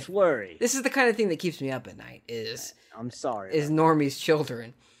the kind of worry. This is the kind of thing that keeps me up at night. I'm sorry. Is Normie's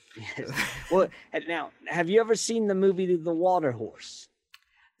children. Yes. Well, now, have you ever seen the movie The Water Horse?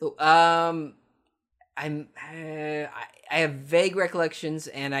 I have vague recollections,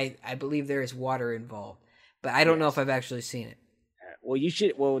 and I believe there is water involved, but I don't know if I've actually seen it. Well, you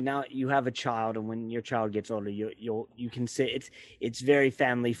should. Well, now you have a child, and when your child gets older, you can say it's very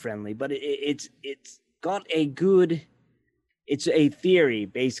family friendly, but it's got a good. It's a theory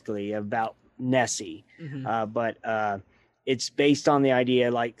basically about Nessie, but it's based on the idea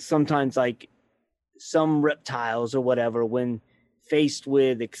like sometimes like some reptiles or whatever when faced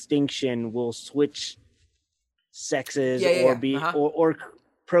with extinction will switch sexes or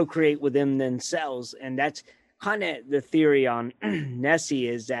procreate within themselves, and that's kind of the theory on Nessie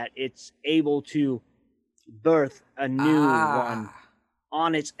is that it's able to birth a new one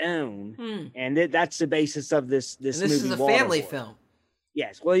on its own, and that's the basis of this movie. This is a family film.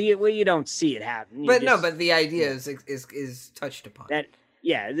 Yes, well, you don't see it happen, but the idea is touched upon.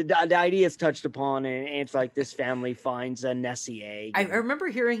 The idea is touched upon, and it's like this family finds a Nessie egg. I remember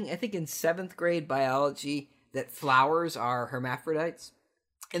hearing, I think in 7th grade biology, that flowers are hermaphrodites,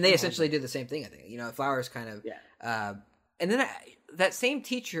 and they essentially do the same thing. I think flowers kind of. Yeah. And then that same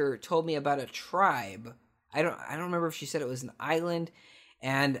teacher told me about a tribe. I don't remember if she said it was an island,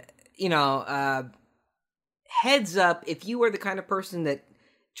 and heads up if you are the kind of person that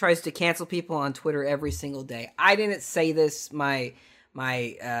tries to cancel people on Twitter every single day. I didn't say this. My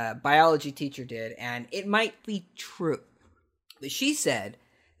biology teacher did, and it might be true. But she said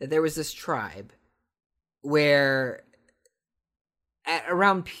that there was this tribe where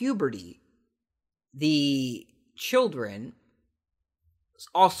around puberty, the children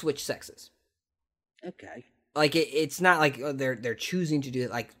all switch sexes. Okay. Like it's not like they're choosing to do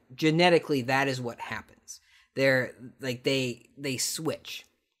it. Like genetically, that is what happens. They're like they switch,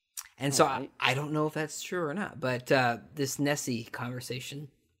 and so I don't know if that's true or not. But this Nessie conversation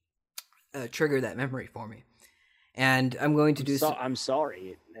triggered that memory for me, and I'm going to do. I'm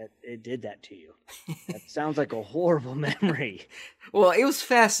sorry it did that to you. That sounds like a horrible memory. Well, it was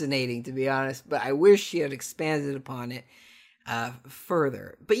fascinating to be honest, but I wish she had expanded upon it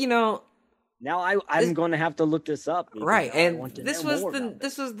further. But now I'm going to have to look this up. Right, and this was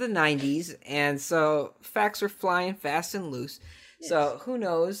the 90s, and so facts are flying fast and loose. Yes. So who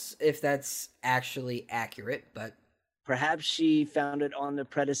knows if that's actually accurate, but perhaps she found it on the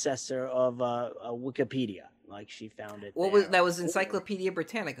predecessor of Wikipedia, like she found it. That was Encyclopedia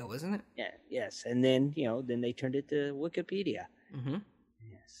Britannica, wasn't it? Yeah, yes, and then then they turned it to Wikipedia. Mm-hmm.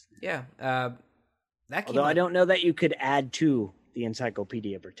 Yes. Yeah. Although I don't know that you could add to the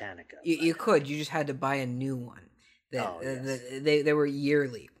Encyclopedia Britannica. You could. You just had to buy a new one. They were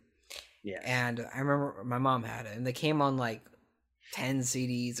yearly. Yes. And I remember my mom had it, and they came on like 10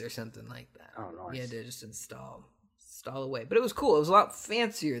 CDs or something like that. Oh, nice. You had to just install away. But it was cool. It was a lot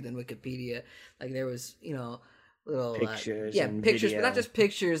fancier than Wikipedia. Like there was, little pictures. Pictures, video. but not just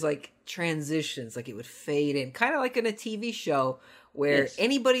pictures, like transitions. Like it would fade in, kind of like in a TV show where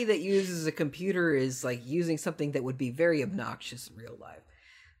anybody that uses a computer is like using something that would be very obnoxious in real life,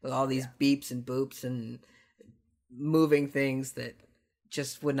 with all these beeps and boops and moving things that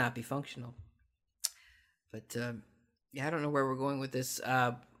just would not be functional. But I don't know where we're going with this.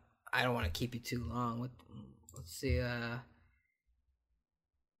 I don't want to keep you too long. Let's see.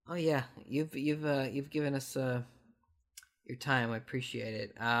 Oh yeah, you've given us your time. I appreciate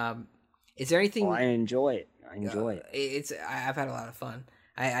it. Is there anything? I enjoy it. I've had a lot of fun.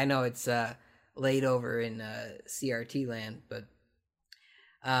 I know it's laid over in CRT land, but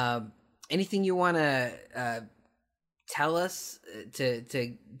anything you want to tell us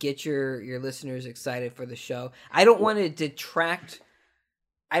to get your listeners excited for the show? I don't want to detract.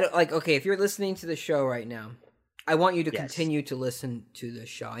 I don't okay, if you're listening to the show right now, I want you to continue to listen to the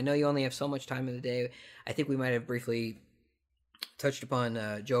show. I know you only have so much time in the day. I think we might have briefly touched upon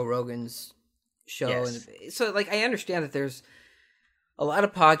Joe Rogan's show. Yes. And so I understand that there's a lot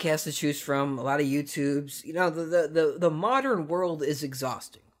of podcasts to choose from, a lot of YouTubes. The modern world is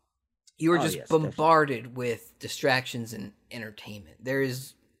exhausting. You are just bombarded with distractions and entertainment. There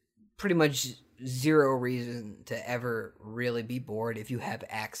is pretty much zero reason to ever really be bored if you have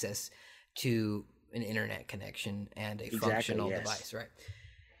access to an internet connection and a functional device, right?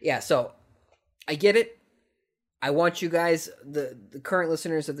 Yeah, so I get it. I want you guys, the current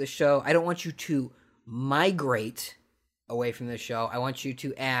listeners of the show, I don't want you to migrate away from the show. I want you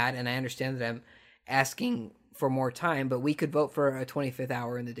to add, and I understand that I'm asking for more time, but we could vote for a 25th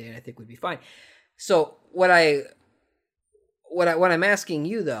hour in the day, and I think we'd be fine. So what I'm asking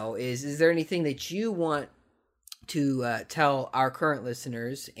you though is there anything that you want to tell our current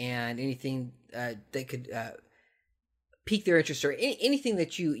listeners, and anything that could pique their interest, or anything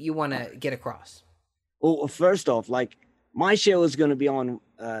that you want to get across? Well, first off, my show is going to be on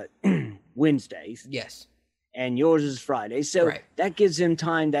Wednesdays. Yes. And yours is Friday. So that gives him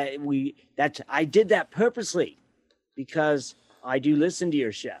time I did that purposely because I do listen to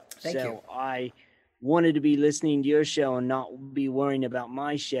your show. Thank you. I wanted to be listening to your show and not be worrying about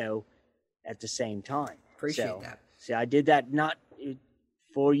my show at the same time. Appreciate that. So I did that not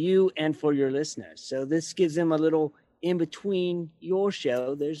for you and for your listeners. So this gives them a little in between your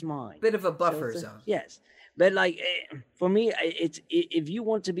show, there's mine. Bit of a buffer zone. Yes. But for me, it's if you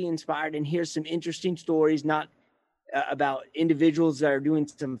want to be inspired and hear some interesting stories, not about individuals that are doing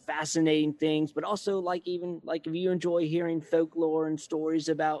some fascinating things, but also if you enjoy hearing folklore and stories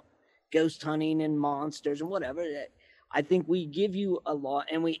about ghost hunting and monsters and whatever, I think we give you a lot,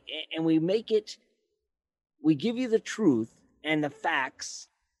 and we give you the truth and the facts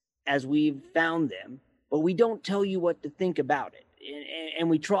as we've found them, but we don't tell you what to think about it, and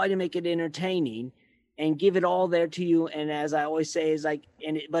we try to make it entertaining and give it all there to you. And as I always say,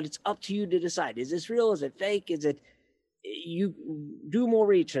 but it's up to you to decide. Is this real? Is it fake? You do more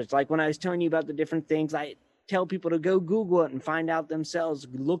research. Like when I was telling you about the different things, I tell people to go Google it and find out themselves,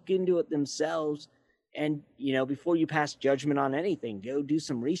 look into it themselves. And, before you pass judgment on anything, go do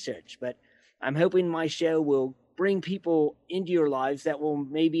some research. But I'm hoping my show will bring people into your lives that will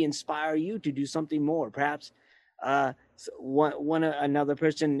maybe inspire you to do something more. Perhaps another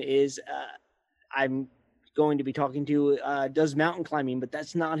person is, I'm going to be talking to, does mountain climbing, but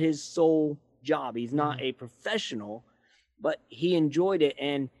that's not his sole job. He's not a professional, but he enjoyed it.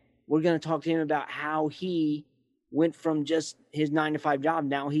 And we're going to talk to him about how he went from just his 9-to-5 job.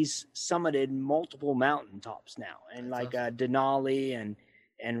 Now he's summited multiple mountaintops now. And awesome. Denali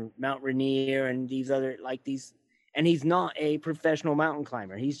and Mount Rainier and these other, and he's not a professional mountain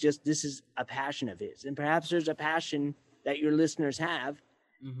climber. This is a passion of his. And perhaps there's a passion that your listeners have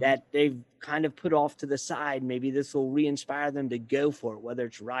that they've kind of put off to the side. Maybe this will re-inspire them to go for it, whether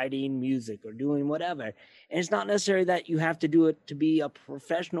it's writing, music, or doing whatever. And it's not necessarily that you have to do it to be a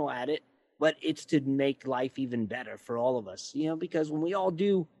professional at it, but it's to make life even better for all of us, because when we all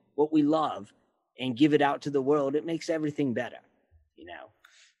do what we love and give it out to the world, it makes everything better,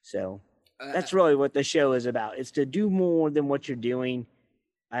 So that's really what the show is about. It's to do more than what you're doing.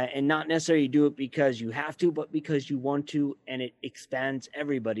 And not necessarily do it because you have to, but because you want to, and it expands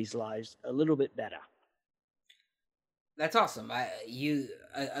everybody's lives a little bit better. That's awesome.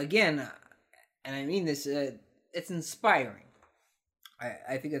 Again, and I mean this, it's inspiring.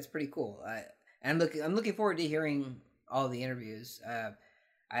 I think that's pretty cool. I'm looking forward to hearing all the interviews.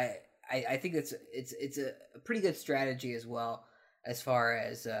 I think it's a pretty good strategy as well as far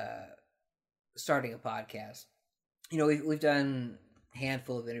as starting a podcast. You know, we've done a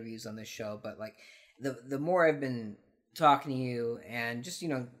handful of interviews on this show, but like the more I've been talking to you and just, you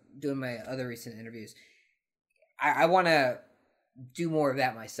know, doing my other recent interviews, I want to do more of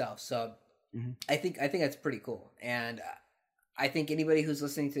that myself. So I think that's pretty cool. And I think anybody who's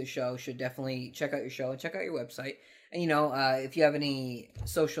listening to the show should definitely check out your show and check out your website. And, you know, if you have any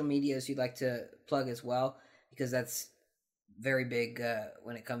social medias you'd like to plug as well, because that's very big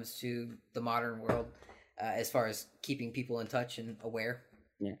when it comes to the modern world, as far as keeping people in touch and aware.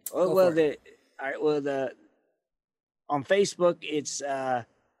 Yeah. On Facebook, it's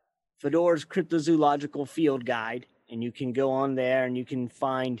Fedora's Cryptozoological Field Guide, and you can go on there and you can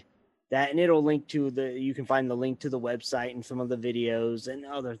find that, and it'll link to you can find the link to the website and some of the videos and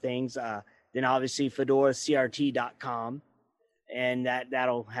other things. Then obviously fedoracrt.com, and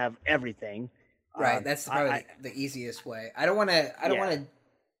that'll have everything. Right, that's probably the easiest way. I don't want to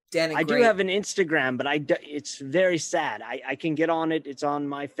denigrate. I do have an Instagram, but it's very sad. I can get on it. It's on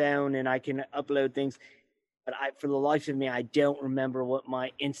my phone, and I can upload things. But for the life of me, I don't remember what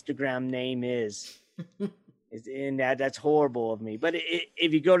my Instagram name is. And that's horrible of me. But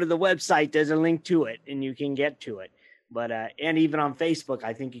if you go to the website, there's a link to it, and you can get to it. But and even on Facebook,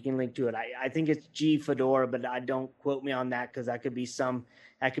 I think you can link to it. I think it's G Fedora, but I don't quote me on that, because that could be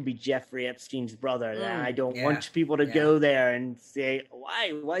Jeffrey Epstein's brother. And I don't want people to go there and say,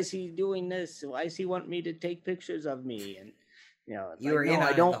 why is he doing this? Why does he want me to take pictures of me? And you know,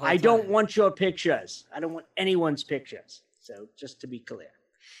 I don't want your pictures. I don't want anyone's pictures. So just to be clear.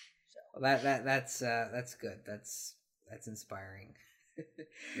 Well, that's good. That's inspiring.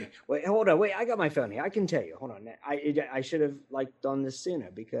 Wait, hold on. Wait, I got my phone here. I can tell you. Hold on. I should have done this sooner,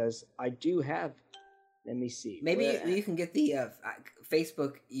 because I do have. Let me see. Maybe you can get the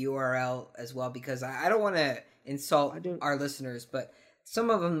Facebook URL as well, because I don't want to insult our listeners, but some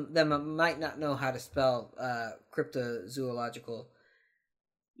of them might not know how to spell cryptozoological.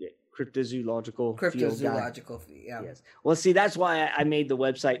 Yeah, cryptozoological. Cryptozoological. Yeah. Yes. Well, see, that's why I made the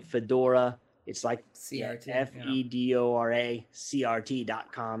website Fedora. It's like CRT. FEDORA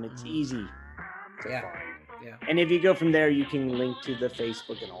CRT.com. It's easy to find. Yeah. And if you go from there, you can link to the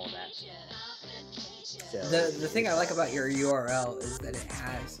Facebook and all that. So, the thing I like about your URL is that it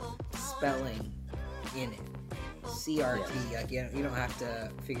has spelling in it. CRT. Like you don't have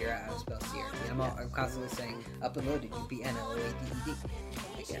to figure out how to spell CRT. I'm constantly saying up and loaded. UPNLOADED.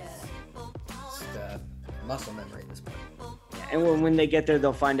 Just muscle memory at this point. Yeah, and when they get there,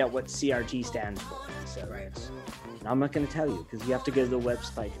 they'll find out what CRT stands for. So right. And I'm not going to tell you, because you have to go to the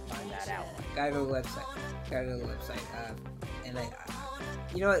website to find that out. Gotta go to the website. And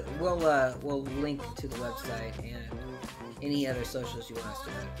you know what? We'll link to the website and any other socials you want us to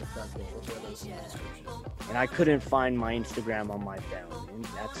plug. We'll throw those in the description as well. And I couldn't find my Instagram on my phone, and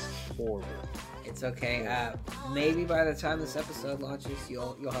that's horrible. It's okay. Maybe by the time this episode launches,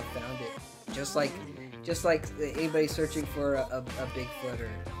 you'll have found it. Just like anybody searching for a Bigfoot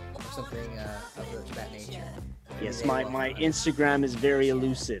or something of that nature. Yes, my Instagram is very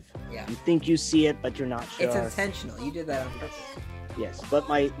elusive. Yeah. You think you see it, but you're not sure. It's intentional. You did that on purpose. Yes, but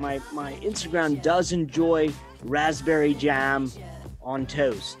my Instagram does enjoy raspberry jam on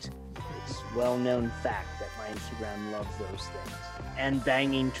toast. It's a well-known fact that my Instagram loves those things. And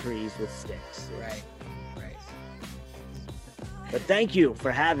banging trees with sticks. Right. But thank you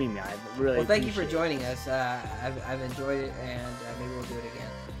for having me. I really thank you for joining us. I've enjoyed it, and maybe we'll do it again.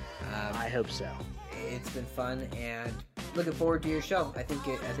 I hope so. It's been fun, and looking forward to your show. I think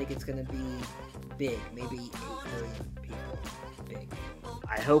it's going to be big, maybe 8 million people. Big.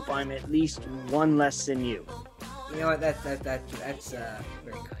 I hope I'm at least one less than you. You know what? That's very kind.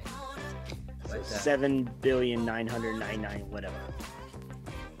 But, 7,999,000 whatever.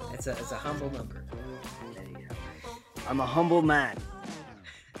 It's a humble number. There you go. I'm a humble man.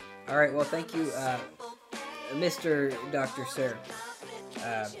 All right. Well, thank you, Mr. Dr. Sir.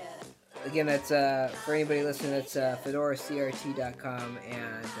 Again, that's for anybody listening. That's fedoracrt.com,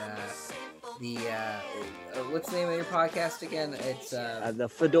 and the what's the name of your podcast again? It's the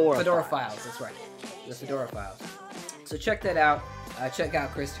Fedora Files. That's right, the Fedora Files. So check that out. Check out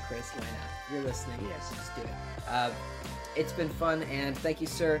Chris to Chris. Why not? If you're listening, yes, just do it. It's been fun, and thank you,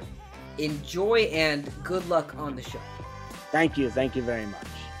 sir. Enjoy and good luck on the show. Thank you very much.